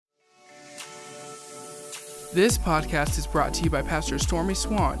This podcast is brought to you by Pastor Stormy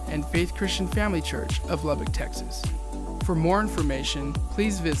Swann and Faith Christian Family Church of Lubbock, Texas. For more information,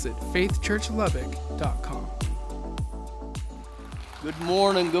 please visit faithchurchlubbock.com. Good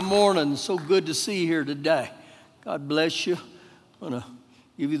morning. So good to see you here today. God bless you. I'm going to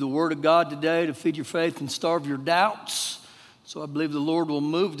give you the Word of God today to feed your faith and starve your doubts. So I believe the Lord will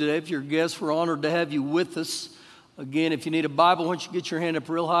move today. If you're a guest, we're honored to have you with us. Again, if you need a Bible, why don't you get your hand up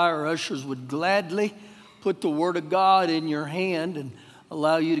real high? Our ushers would gladly put the Word of God in your hand and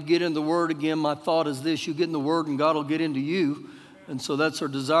allow you to get in the Word again. My thought is this: you get in the Word and God will get into you. And so that's our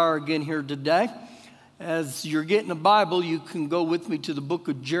desire again here today. As you're getting a Bible, you can go with me to the book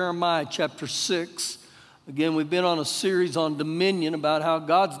of Jeremiah chapter 6. Again, we've been on a series on dominion about how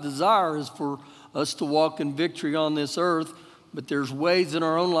God's desire is for us to walk in victory on this earth. But there's ways in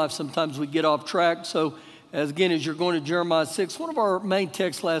our own life sometimes we get off track. So as you're going to Jeremiah 6, one of our main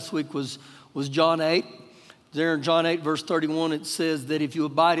texts last week was John 8. There in John 8, verse 31, it says that if you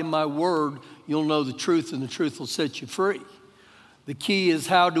abide in my word, you'll know the truth, and the truth will set you free. The key is,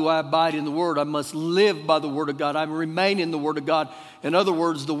 how do I abide in the word? I must live by the word of God. I remain in the word of God. In other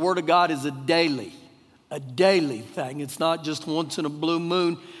words, the word of God is a daily thing. It's not just once in a blue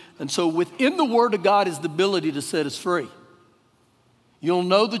moon. And so within the word of God is the ability to set us free. You'll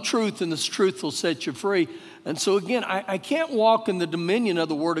know the truth, and this truth will set you free. And so again, I can't walk in the dominion of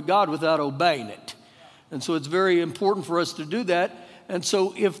the word of God without obeying it. And so it's very important for us to do that. And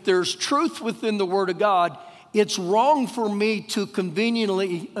so if there's truth within the Word of God, it's wrong for me to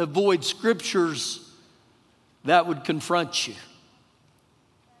conveniently avoid scriptures that would confront you.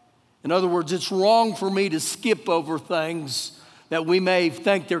 In other words, it's wrong for me to skip over things that we may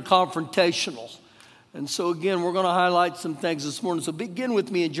think they're confrontational. And so again, we're going to highlight some things this morning. So begin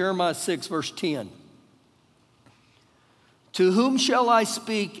with me in Jeremiah 6, verse 10. To whom shall I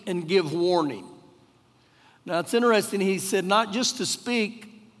speak and give warning? Now, it's interesting. He said not just to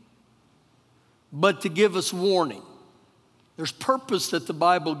speak, but to give us warning. There's purpose that the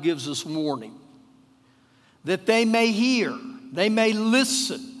Bible gives us warning. That they may hear, they may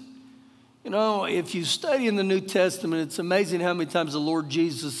listen. You know, if you study in the New Testament, it's amazing how many times the Lord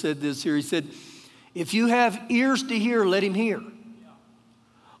Jesus said this here. He said, if you have ears to hear, let him hear.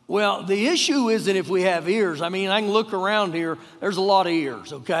 Well, the issue isn't if we have ears. I mean, I can look around here. There's a lot of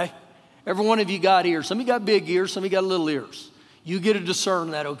ears, okay? Every one of you got ears. Some of you got big ears, some of you got little ears. You get to discern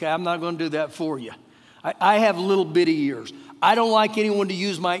that, okay? I'm not going to do that for you. I have little bitty ears. I don't like anyone to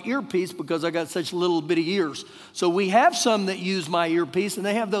use my earpiece because I got such little bitty ears. So we have some that use my earpiece, and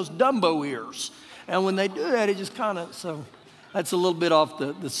they have those Dumbo ears. And when they do that, it just kind of, so that's a little bit off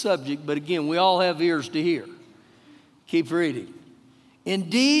the subject. But again, we all have ears to hear. Keep reading.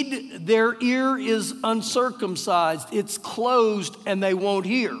 Indeed, their ear is uncircumcised. It's closed, and they won't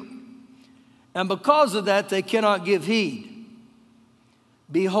hear. And because of that, they cannot give heed.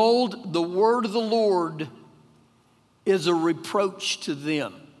 Behold, the word of the Lord is a reproach to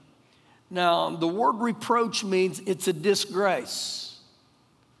them. Now, the word reproach means it's a disgrace.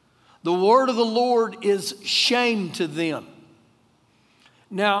 The word of the Lord is shame to them.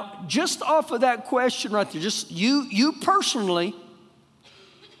 Now, just off of that question right there, just you personally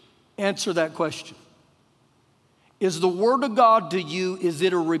answer that question. Is the word of God to you, is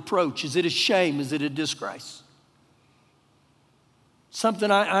it a reproach? Is it a shame? Is it a disgrace? Something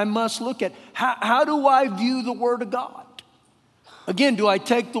I must look at. How do I view the word of God? Again, do I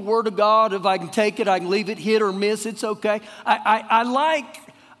take the word of God? If I can take it, I can leave it hit or miss. It's okay. I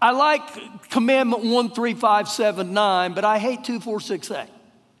like commandment 1, 3, 5, 7, 9, but I hate 2, 4, 6, 8.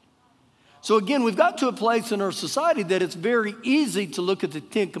 So again, we've got to a place in our society that it's very easy to look at the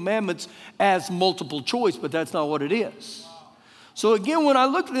 10 Commandments as multiple choice, but that's not what it is. So again, when I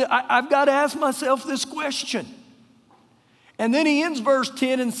look at it, I've got to ask myself this question. And then he ends verse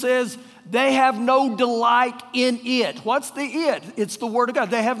 10 and says, they have no delight in it. What's the it? It's the Word of God.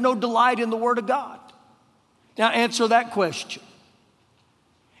 They have no delight in the Word of God. Now answer that question.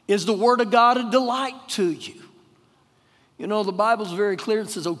 Is the Word of God a delight to you? You know, the Bible's very clear. It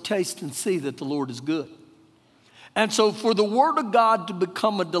says, oh, taste and see that the Lord is good. And so for the Word of God to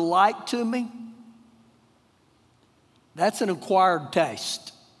become a delight to me, that's an acquired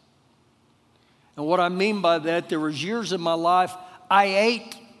taste. And what I mean by that, there was years in my life, I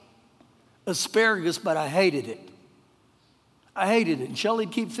ate asparagus, but I hated it. I hated it. And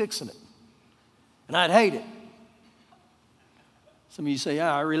Shelley'd keep fixing it. And I'd hate it. Some of you say,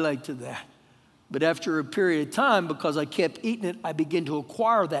 yeah, I relate to that. But after a period of time, because I kept eating it, I began to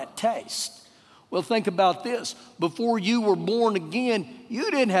acquire that taste. Well, think about this. Before you were born again,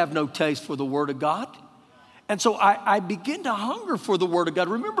 you didn't have no taste for the Word of God. And so I begin to hunger for the Word of God.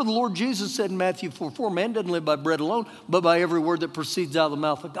 Remember the Lord Jesus said in Matthew 4:4, man doesn't live by bread alone, but by every word that proceeds out of the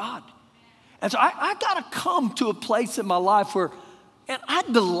mouth of God. And so I got to come to a place in my life where, and I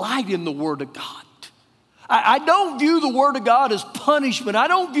delight in the Word of God. I don't view the Word of God as punishment. I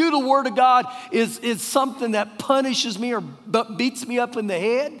don't view the Word of God as something that punishes me or beats me up in the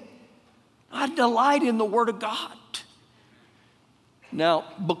head. I delight in the Word of God. Now,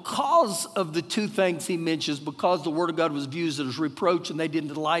 because of the two things he mentions, because the Word of God was viewed as reproach and they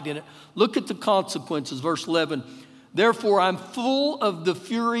didn't delight in it, look at the consequences. Verse 11, therefore I'm full of the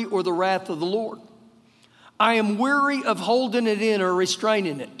fury or the wrath of the Lord. I am weary of holding it in or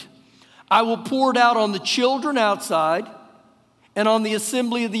restraining it. I will pour it out on the children outside and on the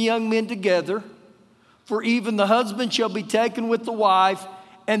assembly of the young men together. For even the husband shall be taken with the wife,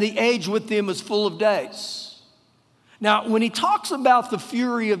 and the age with them is full of days. Now, when he talks about the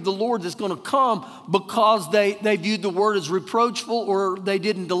fury of the Lord that's going to come because they viewed the word as reproachful or they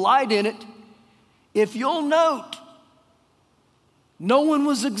didn't delight in it, if you'll note, no one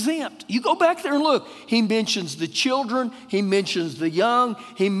was exempt. You go back there and look. He mentions the children. He mentions the young.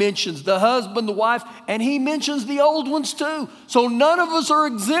 He mentions the husband, the wife, and he mentions the old ones too. So none of us are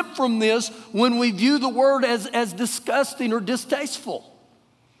exempt from this when we view the word as disgusting or distasteful.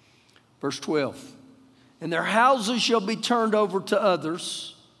 Verse 12, and their houses shall be turned over to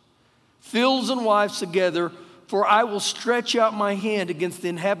others, fields and wives together, for I will stretch out my hand against the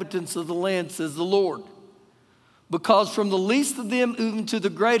inhabitants of the land, says the Lord. Because from the least of them even to the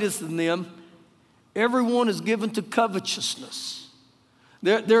greatest of them, everyone is given to covetousness.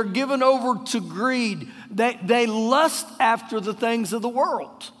 They're given over to greed. They lust after the things of the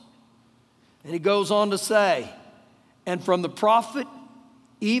world. And he goes on to say, and from the prophet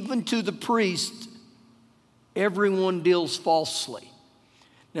even to the priest, everyone deals falsely.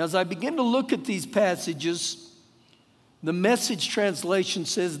 Now, as I begin to look at these passages, the Message translation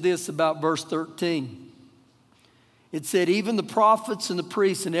says this about verse 13. It said, even the prophets and the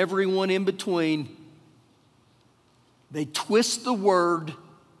priests and everyone in between, they twist the word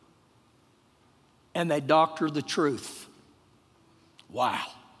and they doctor the truth. Wow.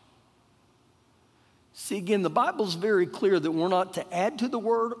 See, again, the Bible's very clear that we're not to add to the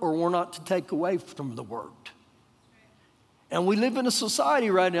word or we're not to take away from the word. And we live in a society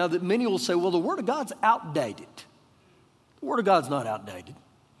right now that many will say, well, the Word of God's outdated. The Word of God's not outdated.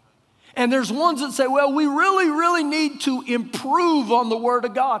 And there's ones that say, well, we really, really need to improve on the Word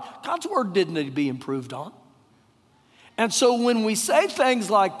of God. God's Word didn't need to be improved on. And so when we say things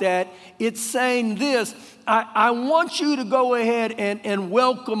like that, it's saying this, I want you to go ahead and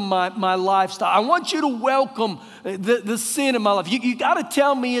welcome my lifestyle. I want you to welcome the sin in my life. You got to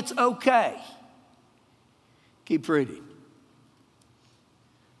tell me it's okay. Keep reading.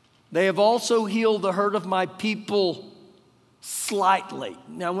 They have also healed the hurt of my people slightly.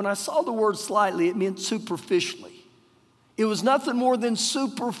 Now, when I saw the word slightly, it meant superficially. It was nothing more than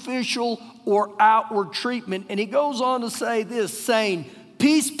superficial or outward treatment. And he goes on to say this, saying,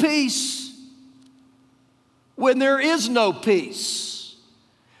 peace, peace, when there is no peace.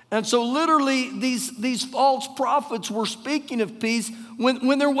 And so literally these false prophets were speaking of peace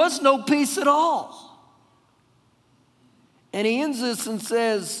when there was no peace at all. And he ends this and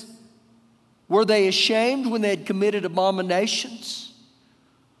says, were they ashamed when they had committed abominations?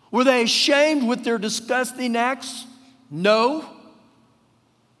 Were they ashamed with their disgusting acts? No,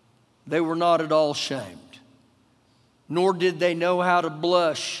 they were not at all shamed, nor did they know how to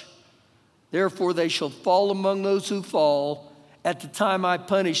blush. Therefore they shall fall among those who fall. At the time I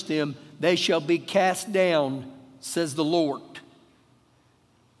punish them, they shall be cast down, says the Lord.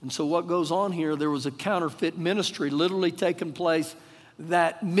 And so what goes on here, there was a counterfeit ministry literally taking place,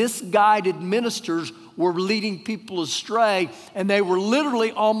 that misguided ministers were leading people astray, and they were literally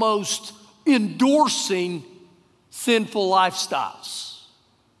almost endorsing sinful lifestyles.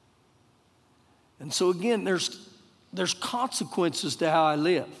 And so again, there's consequences to how I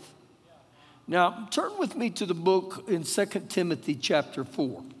live. Now, turn with me to the book in 2 Timothy chapter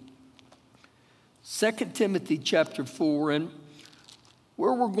 4. 2 Timothy chapter 4, and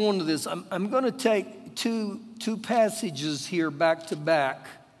where we're going to this, I'm going to take two passages here back to back.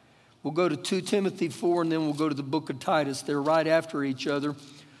 We'll go to 2 Timothy 4 and then we'll go to the book of Titus. They're right after each other.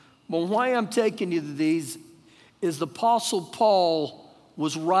 But why I'm taking you to these is the Apostle Paul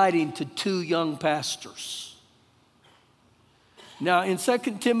was writing to two young pastors. Now in 2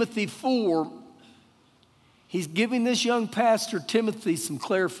 Timothy 4, he's giving this young pastor Timothy some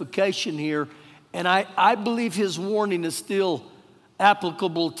clarification here, and I believe his warning is still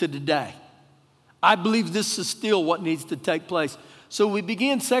applicable to today. I believe this is still what needs to take place. So we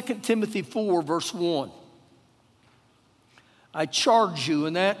begin 2 Timothy 4, verse 1. I charge you.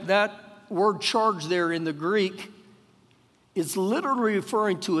 And that word charge there in the Greek is literally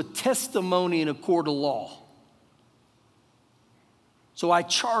referring to a testimony in a court of law. So I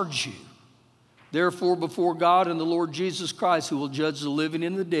charge you, therefore, before God and the Lord Jesus Christ, who will judge the living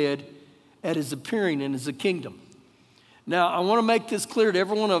and the dead at his appearing in his kingdom. Now, I want to make this clear to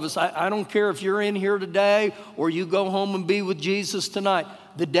every one of us. I don't care if you're in here today or you go home and be with Jesus tonight.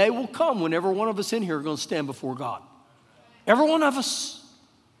 The day will come when every one of us in here are going to stand before God. Every one of us.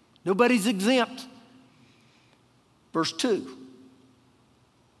 Nobody's exempt. Verse 2.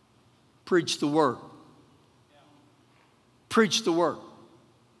 Preach the word. Preach the word.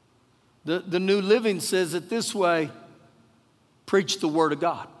 The New Living says it this way: preach the word of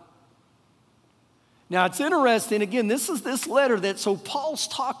God. Now it's interesting, again, this is this letter that, so Paul's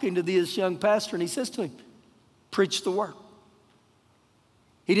talking to this young pastor and he says to him, preach the word.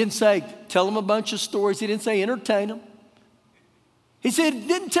 He didn't say, tell him a bunch of stories. He didn't say, entertain him. He said,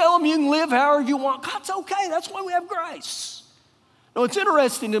 didn't tell him you can live however you want. God's okay, that's why we have grace. No, it's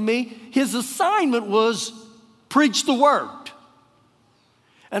interesting to me, his assignment was preach the word.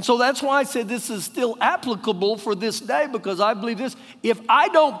 And so that's why I said this is still applicable for this day, because I believe this: if I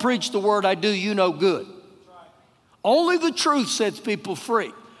don't preach the word, I do you no good. Only the truth sets people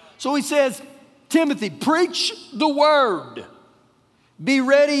free. So he says, Timothy, preach the word. Be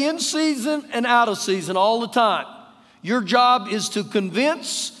ready in season and out of season all the time. Your job is to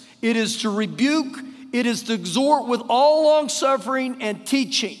convince, it is to rebuke, it is to exhort with all long suffering and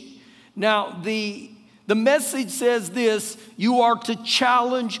teaching. Now, the Message says this: you are to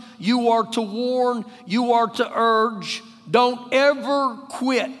challenge, you are to warn, you are to urge. Don't ever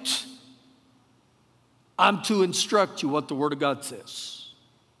quit. I'm to instruct you what the Word of God says.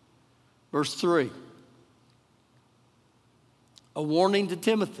 Verse 3. A warning to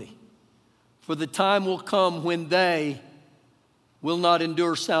Timothy: for the time will come when they will not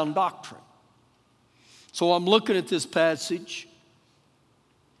endure sound doctrine. So I'm looking at this passage,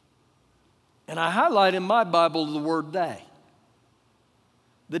 and I highlight in my Bible the word they.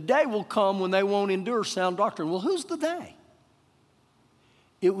 The day will come when they won't endure sound doctrine. Well, who's the they?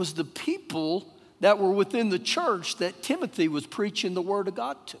 It was the people that were within the church that Timothy was preaching the word of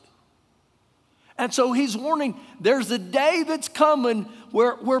God to. And so he's warning, there's a day that's coming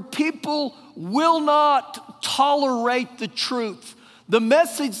where people will not tolerate the truth. The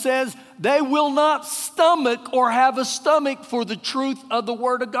Message says they will not stomach or have a stomach for the truth of the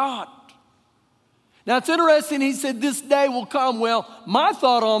word of God. Now, it's interesting, he said this day will come. Well, my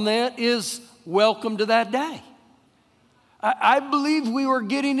thought on that is welcome to that day. I believe we were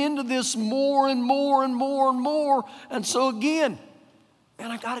getting into this more and more and more and more. And so again,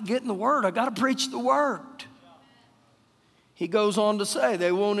 man, I got to get in the Word. I got to preach the Word. He goes on to say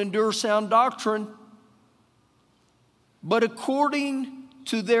they won't endure sound doctrine, but according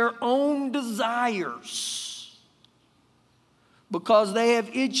to their own desires. Because they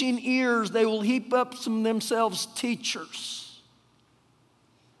have itching ears, they will heap up some themselves teachers.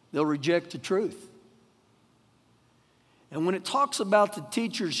 They'll reject the truth. And when it talks about the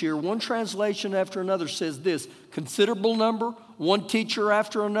teachers here, one translation after another says this: considerable number, one teacher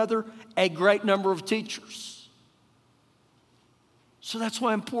after another, a great number of teachers. So that's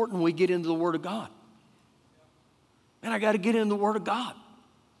why it's important we get into the Word of God. Man, I got to get into the Word of God.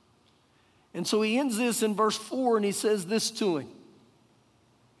 And so he ends this in verse 4, and he says this to him: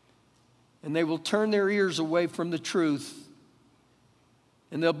 and they will turn their ears away from the truth,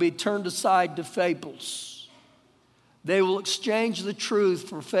 and they'll be turned aside to fables. They will exchange the truth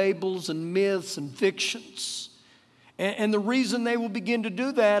for fables and myths and fictions. And the reason they will begin to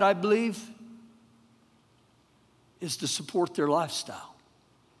do that, I believe, is to support their lifestyle.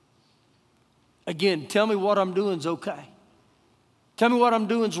 Again, tell me what I'm doing is okay. Tell me what I'm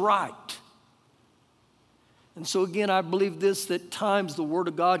doing is right. And so again, I believe this, that at times the Word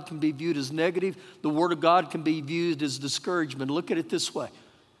of God can be viewed as negative. The Word of God can be viewed as discouragement. Look at it this way: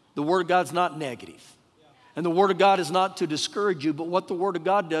 the Word of God's not negative. And the Word of God is not to discourage you, but what the Word of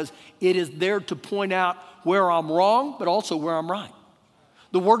God does, it is there to point out where I'm wrong, but also where I'm right.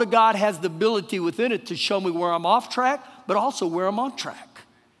 The Word of God has the ability within it to show me where I'm off track, but also where I'm on track.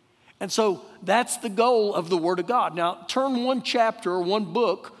 And so that's the goal of the Word of God. Now, turn one chapter or one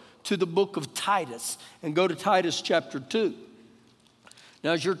book to the book of Titus and go to Titus chapter 2.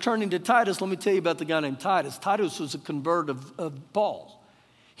 Now, as you're turning to Titus, let me tell you about the guy named Titus. Titus was a convert of Paul.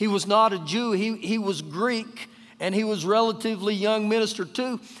 He was not a Jew. He was Greek, and he was relatively young minister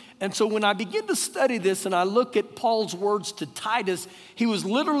too. And so when I begin to study this and I look at Paul's words to Titus, he was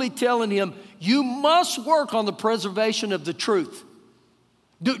literally telling him, you must work on the preservation of the truth.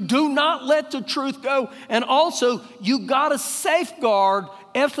 Do not let the truth go. And also, you got to safeguard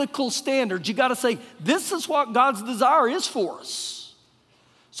ethical standards. You got to say, this is what God's desire is for us.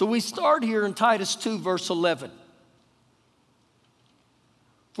 So we start here in Titus 2, verse 11.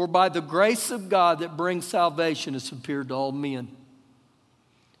 For by the grace of God that brings salvation has appeared to all men.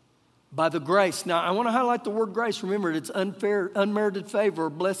 By the grace. Now, I want to highlight the word grace. Remember, it's unmerited favor or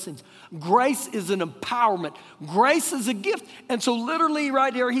blessings. Grace is an empowerment. Grace is a gift. And so literally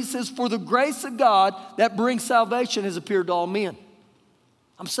right here, he says, for the grace of God that brings salvation has appeared to all men.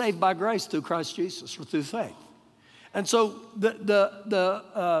 I'm saved by grace through Christ Jesus or through faith. And so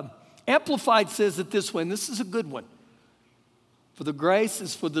the Amplified says it this way, and this is a good one. For the grace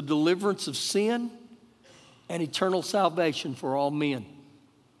is for the deliverance of sin and eternal salvation for all men.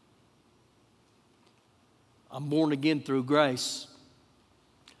 I'm born again through grace.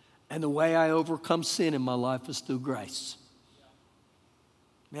 And the way I overcome sin in my life is through grace.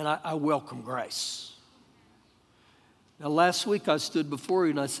 Man, I welcome grace. Now, last week I stood before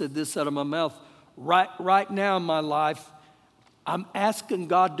you and I said this out of my mouth. Right now in my life, I'm asking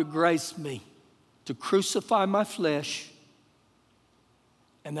God to grace me to crucify my flesh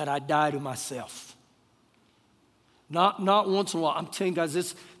and that I die to myself. Not once in a while. I'm telling you guys,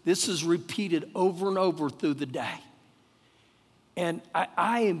 this is repeated over and over through the day. And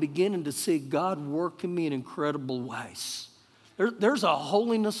I am beginning to see God work in me in incredible ways. There's a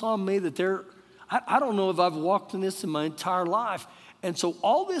holiness on me that I don't know if I've walked in this in my entire life. And so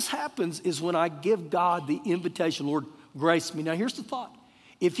all this happens is when I give God the invitation, Lord, grace me. Now here's the thought.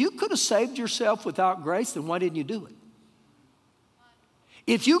 If you could have saved yourself without grace, then why didn't you do it?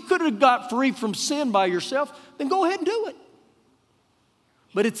 If you could have got free from sin by yourself, then go ahead and do it.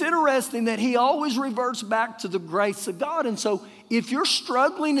 But it's interesting that he always reverts back to the grace of God. And so if you're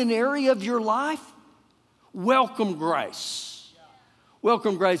struggling in an area of your life, welcome grace.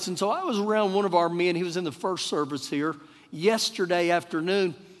 Welcome grace. And so I was around one of our men. He was in the first service here yesterday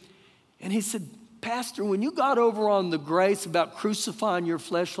afternoon. And he said, Pastor, when you got over on the grace about crucifying your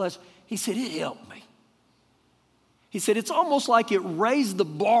flesh, he said, it helped me. He said, it's almost like it raised the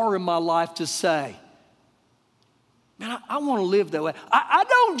bar in my life to say, man, I want to live that way. I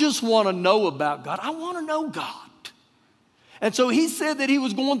don't just want to know about God. I want to know God. And so he said that he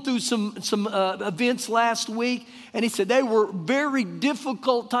was going through some events last week, and he said they were very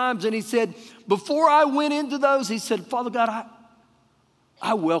difficult times. And he said, before I went into those, he said, Father God,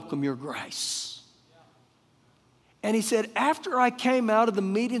 I welcome your grace. And he said, after I came out of the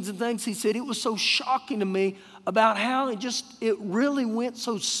meetings and things, he said, it was so shocking to me about how it really went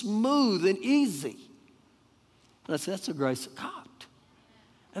so smooth and easy. And I said, that's the grace of God.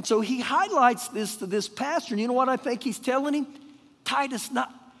 And so he highlights this to this pastor. And you know what I think he's telling him? Titus,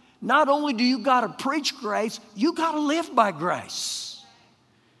 not only do you got to preach grace, you got to live by grace.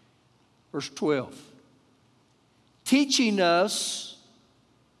 Verse 12. Teaching us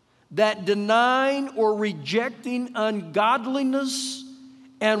that denying or rejecting ungodliness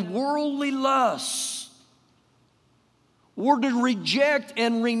and worldly lusts, we're to reject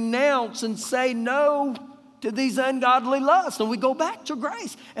and renounce and say no to these ungodly lusts. And we go back to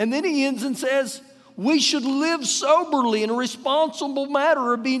grace. And then he ends and says, we should live soberly in a responsible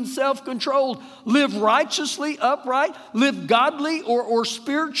manner of being self-controlled. Live righteously, upright, live godly or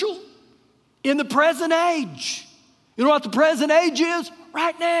spiritual in the present age. You know what the present age is?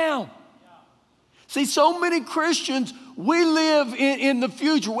 Right now. See, so many Christians, we live in the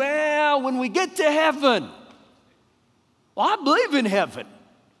future. Well, when we get to heaven, well, I believe in heaven.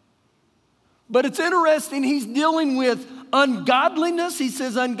 But it's interesting, he's dealing with ungodliness. He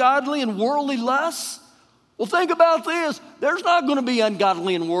says ungodly and worldly lusts. Well, think about this. There's not going to be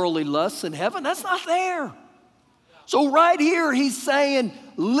ungodly and worldly lusts in heaven. That's not there. So right here, he's saying,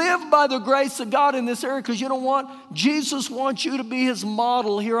 live by the grace of God in this area, because you know what? Jesus wants you to be his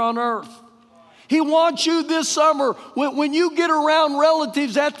model here on earth. He wants you this summer, when you get around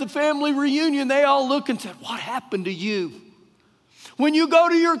relatives at the family reunion, they all look and say, what happened to you? When you go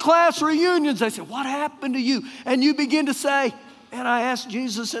to your class reunions, they say, what happened to you? And you begin to say, man, I asked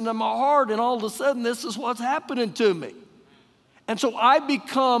Jesus into my heart, and all of a sudden, this is what's happening to me. And so I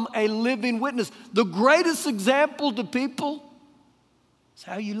become a living witness. The greatest example to people is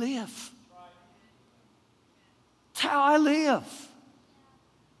how you live. It's how I live.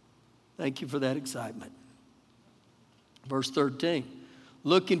 Thank you for that excitement. Verse 13,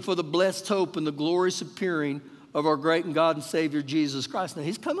 looking for the blessed hope and the glorious appearing of our great and God and Savior Jesus Christ. Now,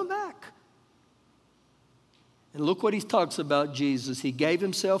 he's coming back. And look what he talks about Jesus. He gave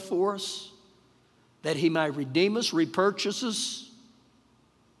himself for us that he might redeem us, repurchase us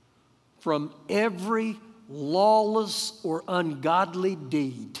from every lawless or ungodly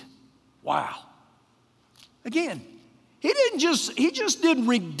deed. Wow. Again, he just didn't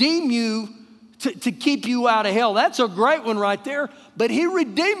redeem you to keep you out of hell. That's a great one right there. But he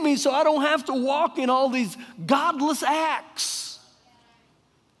redeemed me so I don't have to walk in all these godless acts.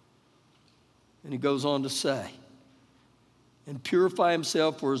 And he goes on to say, and purify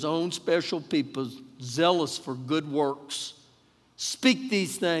himself for his own special people, zealous for good works. Speak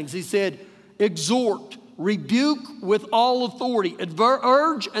these things. He said, exhort, rebuke with all authority,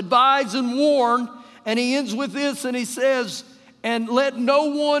 urge, advise, and warn. And he ends with this, and he says, and let no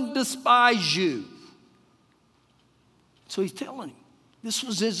one despise you. So he's telling him, this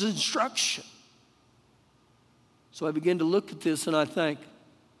was his instruction. So I begin to look at this and I think,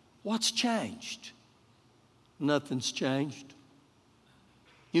 what's changed? Nothing's changed.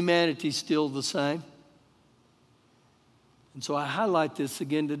 Humanity's still the same. And so I highlight this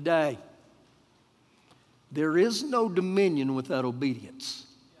again today. There is no dominion without obedience.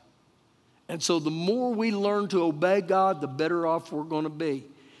 And so the more we learn to obey God, the better off we're going to be.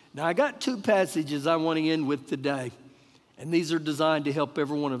 Now, I got two passages I want to end with today. And these are designed to help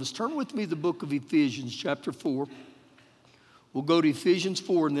every one of us. Turn with me to the book of Ephesians, chapter 4. We'll go to Ephesians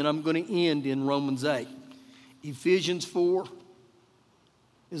 4, and then I'm going to end in Romans 8. Ephesians 4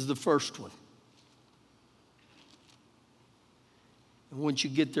 is the first one. And once you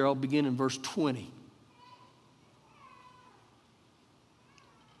get there, I'll begin in verse 20.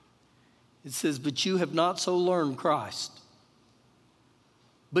 It says, but you have not so learned Christ.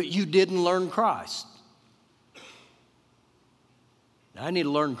 But you didn't learn Christ. Now, I need to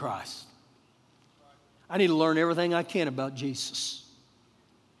learn Christ. I need to learn everything I can about Jesus.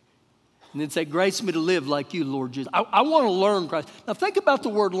 And then say, grace me to live like you, Lord Jesus. I want to learn Christ. Now, think about the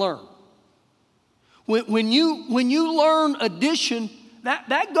word learn. When you learn addition,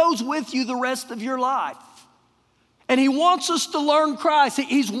 that goes with you the rest of your life. And he wants us to learn Christ.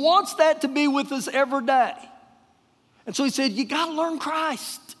 He wants that to be with us every day. And so he said, you got to learn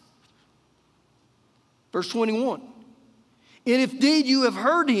Christ. Verse 21. And if indeed you have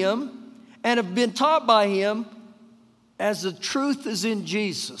heard him and have been taught by him, as the truth is in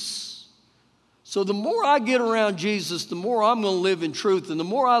Jesus. So the more I get around Jesus, the more I'm going to live in truth. And the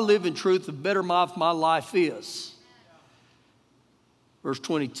more I live in truth, the better my life is. Verse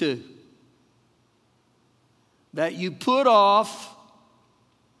 22. That you put off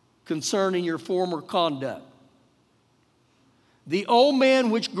concerning your former conduct the old man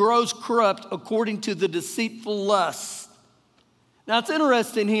which grows corrupt according to the deceitful lust. Now it's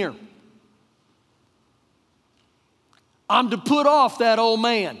interesting here. I'm to put off that old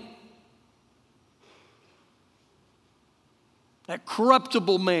man, that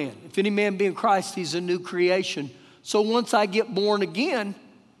corruptible man. If any man be in Christ, he's a new creation. So once I get born again,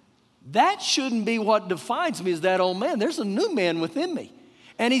 that shouldn't be what defines me as that old man. There's a new man within me.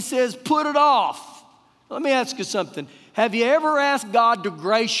 And he says, put it off. Let me ask you something. Have you ever asked God to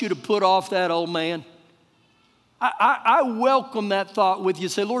grace you to put off that old man? I welcome that thought with you.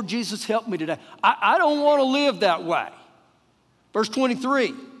 Say, Lord Jesus, help me today. I don't want to live that way. Verse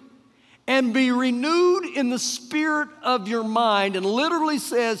 23. And be renewed in the spirit of your mind. And literally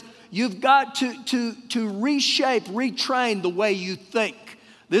says, you've got to reshape, retrain the way you think.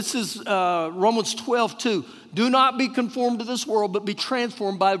 This is Romans 12:2. Do not be conformed to this world, but be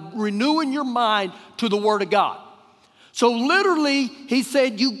transformed by renewing your mind to the Word of God. So literally, he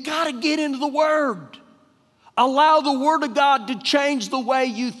said, you got to get into the Word. Allow the Word of God to change the way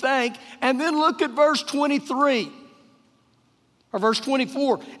you think. And then look at verse 23. Or verse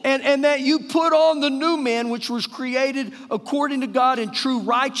 24. And that you put on the new man, which was created according to God in true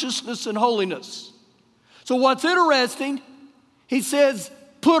righteousness and holiness. So what's interesting, he says,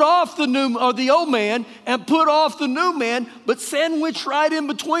 put off the old man and put off the new man, but sandwiched right in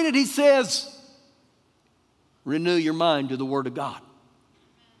between it, he says, renew your mind to the Word of God.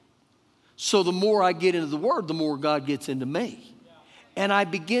 So the more I get into the Word, the more God gets into me. And I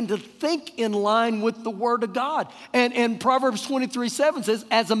begin to think in line with the Word of God. And Proverbs 23:7 says,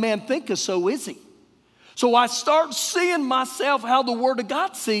 as a man thinketh, so is he. So I start seeing myself how the Word of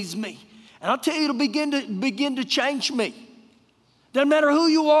God sees me. And I'll tell you, it'll begin to change me. Doesn't matter who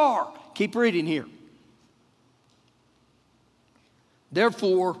you are. Keep reading here.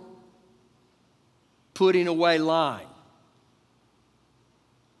 Therefore, putting away lying.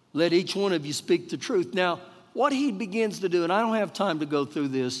 Let each one of you speak the truth. Now, what he begins to do, and I don't have time to go through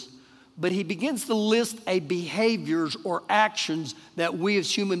this, but he begins to list behaviors or actions that we as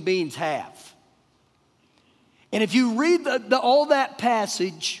human beings have. And if you read all that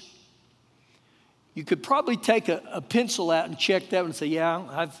passage, you could probably take a pencil out and check that and say,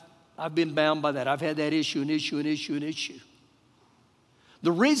 yeah, I've been bound by that. I've had that issue.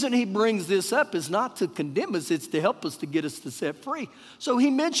 The reason he brings this up is not to condemn us, it's to help us, to get us to set free. So he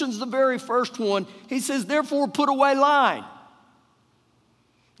mentions the very first one. He says, therefore, put away lying.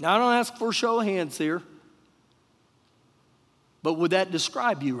 Now, I don't ask for a show of hands here, but would that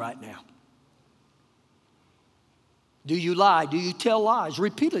describe you right now? Do you lie? Do you tell lies?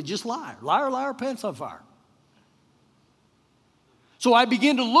 Repeatedly, just lie. Liar, liar, pants on fire. So I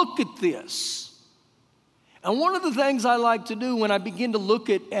begin to look at this. And one of the things I like to do when I begin to look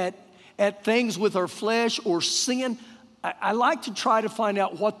at things with our flesh or sin, I like to try to find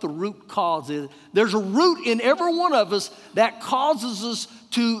out what the root cause is. There's a root in every one of us that causes us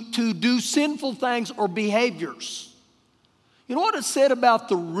to do sinful things or behaviors. You know what it said about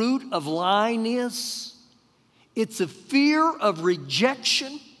the root of lying is? It's a fear of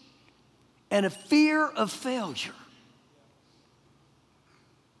rejection and a fear of failure.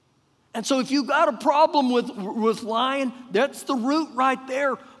 And so if you got a problem with lying, that's the root right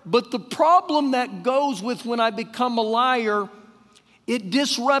there. But the problem that goes with when I become a liar, it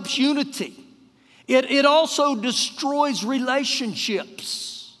disrupts unity. It also destroys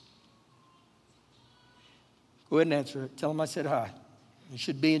relationships. Go ahead and answer it. Tell them I said hi. You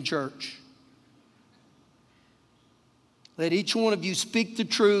should be in church. Let each one of you speak the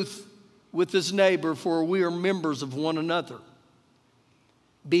truth with his neighbor, for we are members of one another.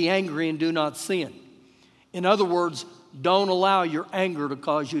 Be angry and do not sin. In other words, don't allow your anger to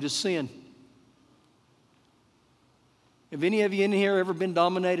cause you to sin. Have any of you in here ever been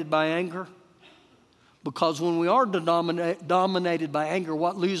dominated by anger? Because when we are dominated by anger,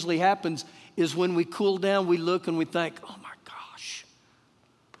 what usually happens is when we cool down, we look and we think, oh my gosh,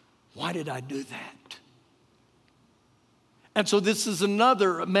 why did I do that? And so this is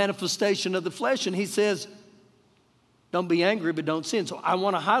another manifestation of the flesh. And he says, don't be angry, but don't sin. So I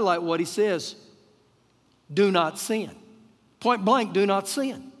want to highlight what he says. Do not sin. Point blank, do not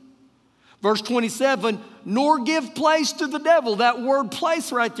sin. Verse 27, nor give place to the devil. That word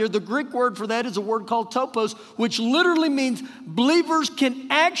place right there, the Greek word for that is a word called topos, which literally means believers can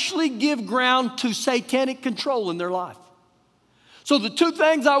actually give ground to satanic control in their life. So the two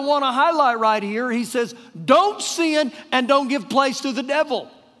things I want to highlight right here, he says, don't sin and don't give place to the devil.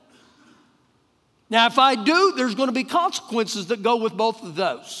 Now, if I do, there's going to be consequences that go with both of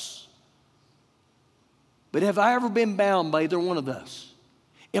those. But have I ever been bound by either one of those?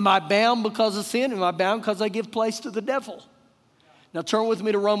 Am I bound because of sin? Am I bound because I give place to the devil? Now turn with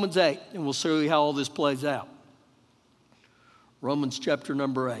me to Romans 8, and we'll show you how all this plays out. Romans chapter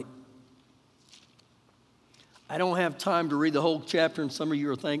number 8. I don't have time to read the whole chapter, and some of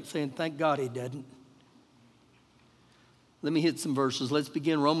you are saying, thank God he didn't. Let me hit some verses. Let's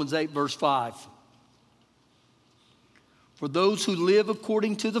begin Romans 8, verse 5. For those who live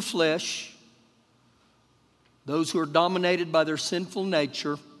according to the flesh, those who are dominated by their sinful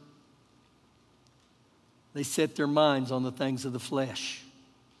nature, they set their minds on the things of the flesh.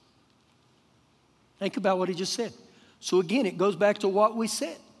 Think about what he just said. So again, it goes back to what we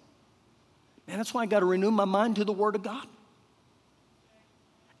said. And that's why I got to renew my mind to the Word of God.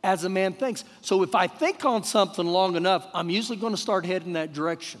 As a man thinks. So if I think on something long enough, I'm usually going to start heading that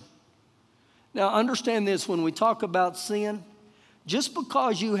direction. Now understand this, when we talk about sin, just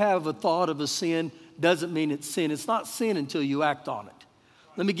because you have a thought of a sin doesn't mean it's sin. It's not sin until you act on it.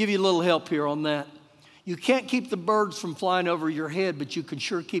 Let me give you a little help here on that. You can't keep the birds from flying over your head, but you can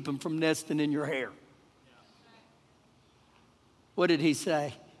sure keep them from nesting in your hair. What did he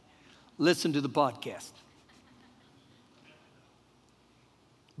say? Listen to the podcast.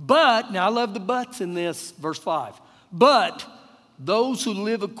 But, now I love the buts in this, verse 5. But those who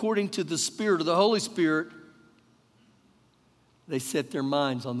live according to the Spirit of the Holy Spirit, they set their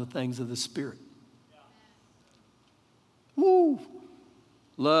minds on the things of the Spirit. Woo!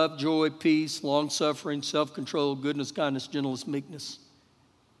 Love, joy, peace, long-suffering, self-control, goodness, kindness, gentleness, meekness.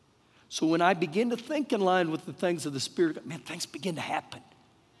 So when I begin to think in line with the things of the Spirit, man, things begin to happen.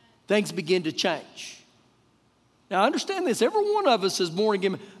 Things begin to change. Now understand this, every one of us is born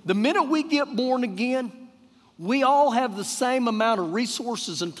again. The minute we get born again, we all have the same amount of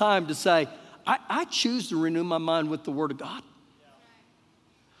resources and time to say, I choose to renew my mind with the Word of God.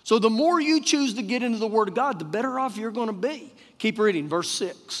 So the more you choose to get into the Word of God, the better off you're going to be. Keep reading, verse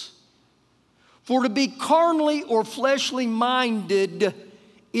 6. For to be carnally or fleshly minded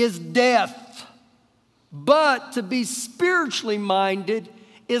is death, but to be spiritually minded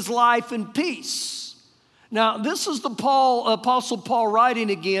is life and peace. Now, this is the Apostle Paul writing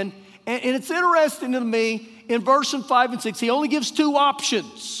again, and it's interesting to me, in verse 5 and 6, he only gives two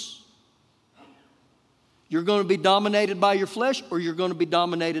options. You're going to be dominated by your flesh, or you're going to be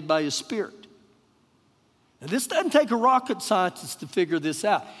dominated by your spirit. Now, this doesn't take a rocket scientist to figure this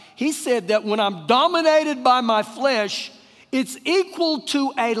out. He said that when I'm dominated by my flesh, it's equal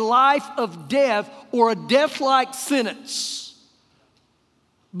to a life of death or a death-like sentence.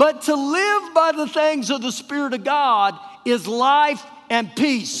 But to live by the things of the Spirit of God is life and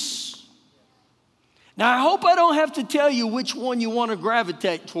peace. Now, I hope I don't have to tell you which one you want to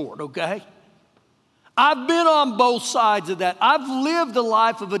gravitate toward, okay? I've been on both sides of that. I've lived a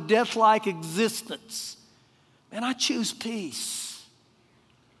life of a death-like existence. And I choose peace.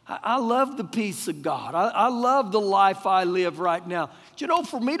 I love the peace of God. I love the life I live right now. You know,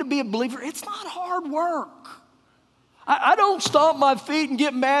 for me to be a believer, it's not hard work. I don't stomp my feet and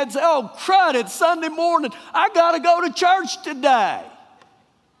get mad and say, oh, crud, it's Sunday morning. I got to go to church today.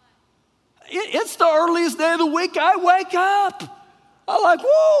 It's the earliest day of the week I wake up. I'm like,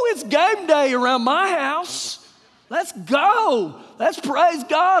 whoa, it's game day around my house. Let's go. Let's praise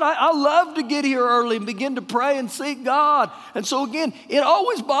God. I love to get here early and begin to pray and seek God. And so again, it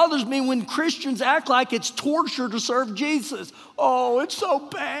always bothers me when Christians act like it's torture to serve Jesus. Oh, it's so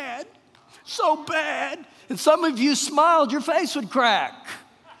bad. So bad. And some of you smiled, your face would crack.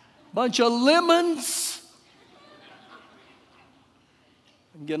 Bunch of lemons.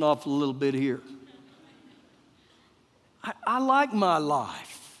 I'm getting off a little bit here. I like my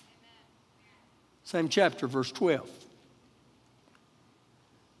life. Same chapter, verse 12.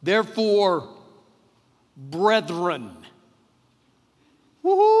 Therefore, brethren.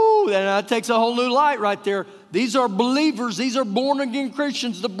 Woohoo! That takes a whole new light right there. These are believers. These are born-again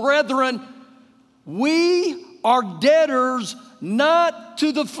Christians. The brethren, we are debtors not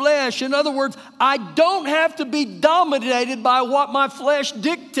to the flesh. In other words, I don't have to be dominated by what my flesh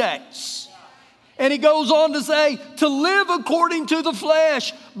dictates. And he goes on to say, to live according to the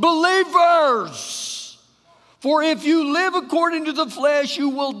flesh, believers. For if you live according to the flesh, you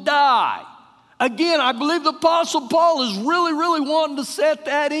will die. Again, I believe the Apostle Paul is really wanting to set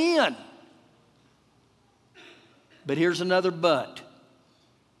that in. But here's another but.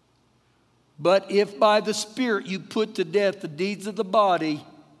 But if by the Spirit you put to death the deeds of the body,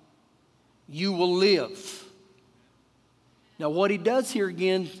 you will live. Now what he does here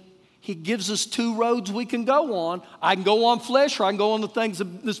again, he gives us two roads we can go on. I can go on flesh, or I can go on the things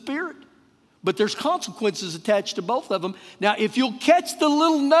of the Spirit. But there's consequences attached to both of them. Now, if you'll catch the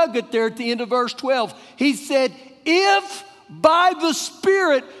little nugget there at the end of verse 12, he said, if by the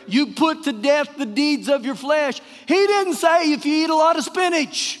Spirit you put to death the deeds of your flesh. He didn't say if you eat a lot of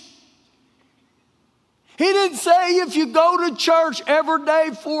spinach. He didn't say if you go to church every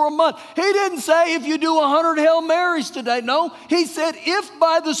day for a month. He didn't say if you do 100 Hail Marys today. No, he said if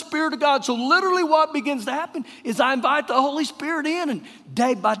by the Spirit of God. So literally what begins to happen is I invite the Holy Spirit in, and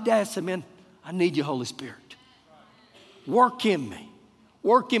day by day I say, man, I need you, Holy Spirit. Work in me.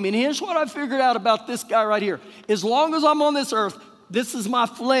 Work in me. And here's what I figured out about this guy right here. As long as I'm on this earth, this is my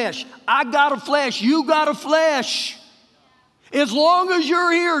flesh. I got a flesh. You got a flesh. As long as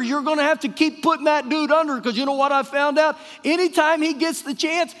you're here, you're going to have to keep putting that dude under, because you know what I found out? Anytime he gets the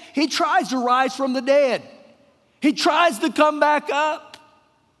chance, he tries to rise from the dead. He tries to come back up.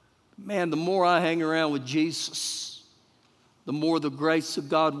 Man, the more I hang around with Jesus, the more the grace of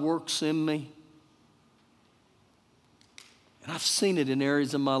God works in me. And I've seen it in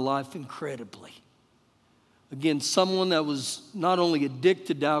areas of my life incredibly. Again, someone that was not only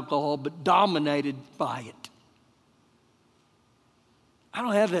addicted to alcohol, but dominated by it. I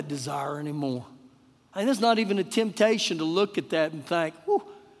don't have that desire anymore. And it's not even a temptation to look at that and think, whew,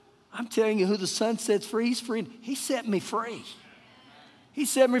 I'm telling you, who the Son sets free, he's free. He set me free. He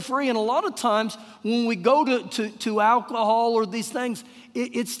set me free. And a lot of times when we go to alcohol or these things,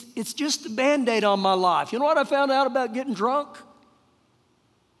 it's just a Band-Aid on my life. You know what I found out about getting drunk?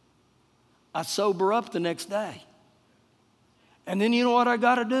 I sober up the next day. And then you know what I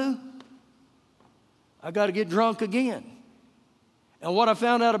got to do? I got to get drunk again. And what I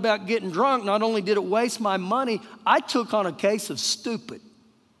found out about getting drunk, not only did it waste my money, I took on a case of stupid.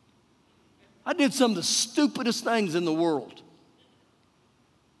 I did some of the stupidest things in the world.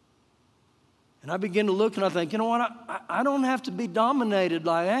 And I began to look and I think, you know what, I don't have to be dominated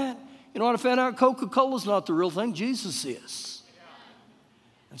by that. You know what I found out? Coca-Cola's not the real thing, Jesus is.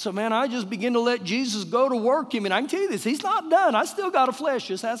 And so, man, I just begin to let Jesus go to work in me. And I can tell you this, he's not done. I still got a flesh,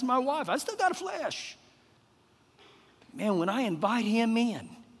 just ask my wife. I still got a flesh. Man, when I invite him in,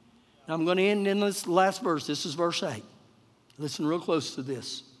 I'm going to end in this last verse. This is verse 8. Listen real close to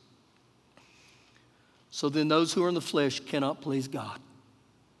this. So then those who are in the flesh cannot please God.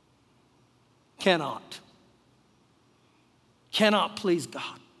 Cannot please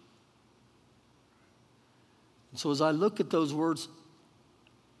God. And so as I look at those words,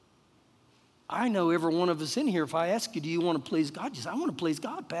 I know every one of us in here, if I ask you, do you want to please God? You say, I want to please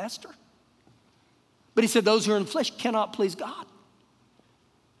God, Pastor. But he said, those who are in the flesh cannot please God.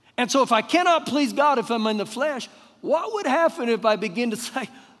 And so if I cannot please God if I'm in the flesh, what would happen if I begin to say,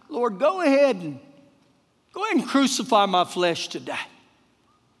 Lord, go ahead and crucify my flesh today.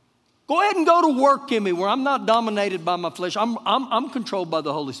 Go ahead and go to work in me where I'm not dominated by my flesh. I'm controlled by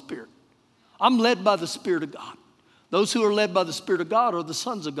the Holy Spirit. I'm led by the Spirit of God. Those who are led by the Spirit of God are the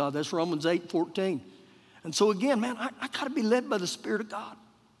sons of God. That's Romans 8:14. And so again, man, I got to be led by the Spirit of God.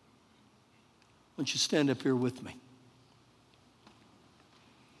 Why don't you stand up here with me?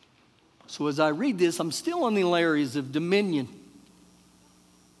 So as I read this, I'm still on the areas of dominion.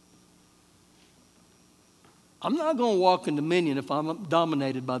 I'm not going to walk in dominion if I'm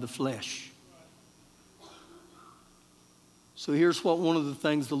dominated by the flesh. So here's what one of the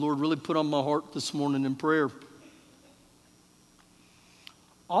things the Lord really put on my heart this morning in prayer.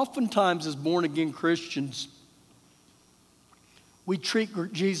 Oftentimes as born-again Christians, we treat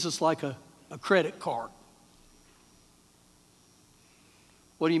Jesus like a credit card.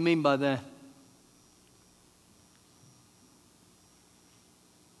 What do you mean by that?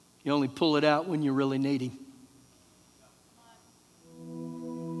 You only pull it out when you really need him.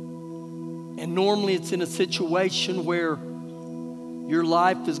 And normally it's in a situation where your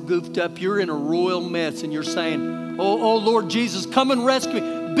life is goofed up. You're in a royal mess and you're saying, oh Lord Jesus, come and rescue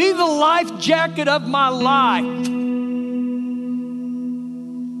me. Be the life jacket of my life.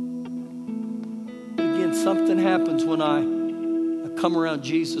 But again, something happens when I come around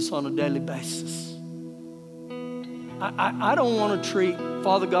Jesus on a daily basis. I don't want to treat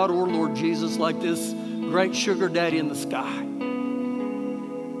Father God or Lord Jesus like this great sugar daddy in the sky.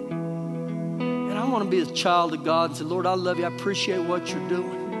 I want to be a child of God and say, Lord, I love you. I appreciate what you're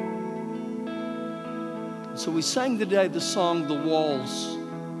doing. So we sang today the song, The Walls.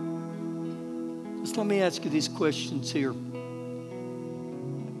 Just let me ask you these questions here.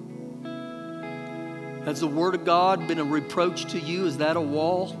 Has the Word of God been a reproach to you? Is that a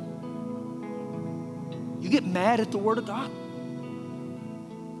wall? You get mad at the Word of God?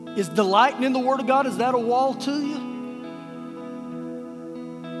 Is delighting in the Word of God, is that a wall to you?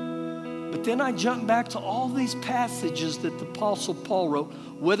 But then I jump back to all these passages that the Apostle Paul wrote,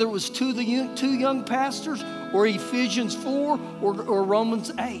 whether it was to the two young pastors or Ephesians 4 or Romans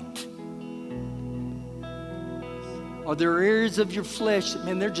 8. Are there areas of your flesh that,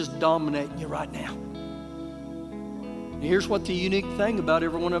 man, they're just dominating you right now? And here's what the unique thing about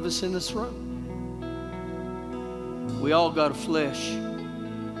every one of us in this room. We all got a flesh.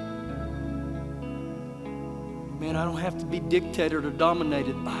 Man, I don't have to be dictated or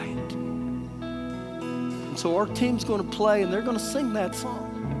dominated by it. And so our team's going to play and they're going to sing that song.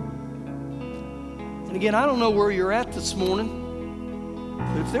 And again, I don't know where you're at this morning,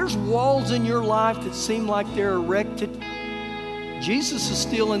 but if there's walls in your life that seem like they're erected, Jesus is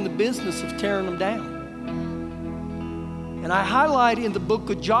still in the business of tearing them down. And I highlight in the book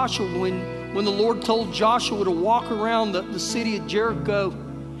of Joshua when the Lord told Joshua to walk around the city of Jericho.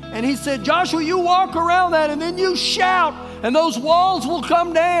 And he said, Joshua, you walk around that and then you shout and those walls will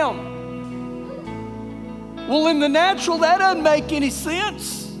come down. Well, in the natural, that doesn't make any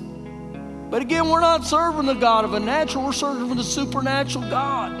sense. But again, we're not serving the God of a natural, we're serving the supernatural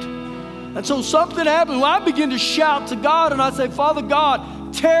God. And so something happened when I begin to shout to God and I say, Father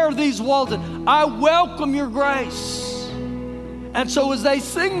God, tear these walls down. I welcome your grace. And so as they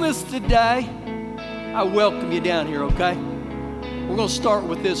sing this today, I welcome you down here, okay? We're going to start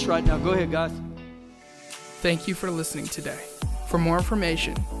with this right now. Go ahead, guys. Thank you for listening today. For more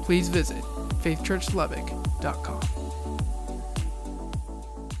information, please visit faithchurchlubbock.com.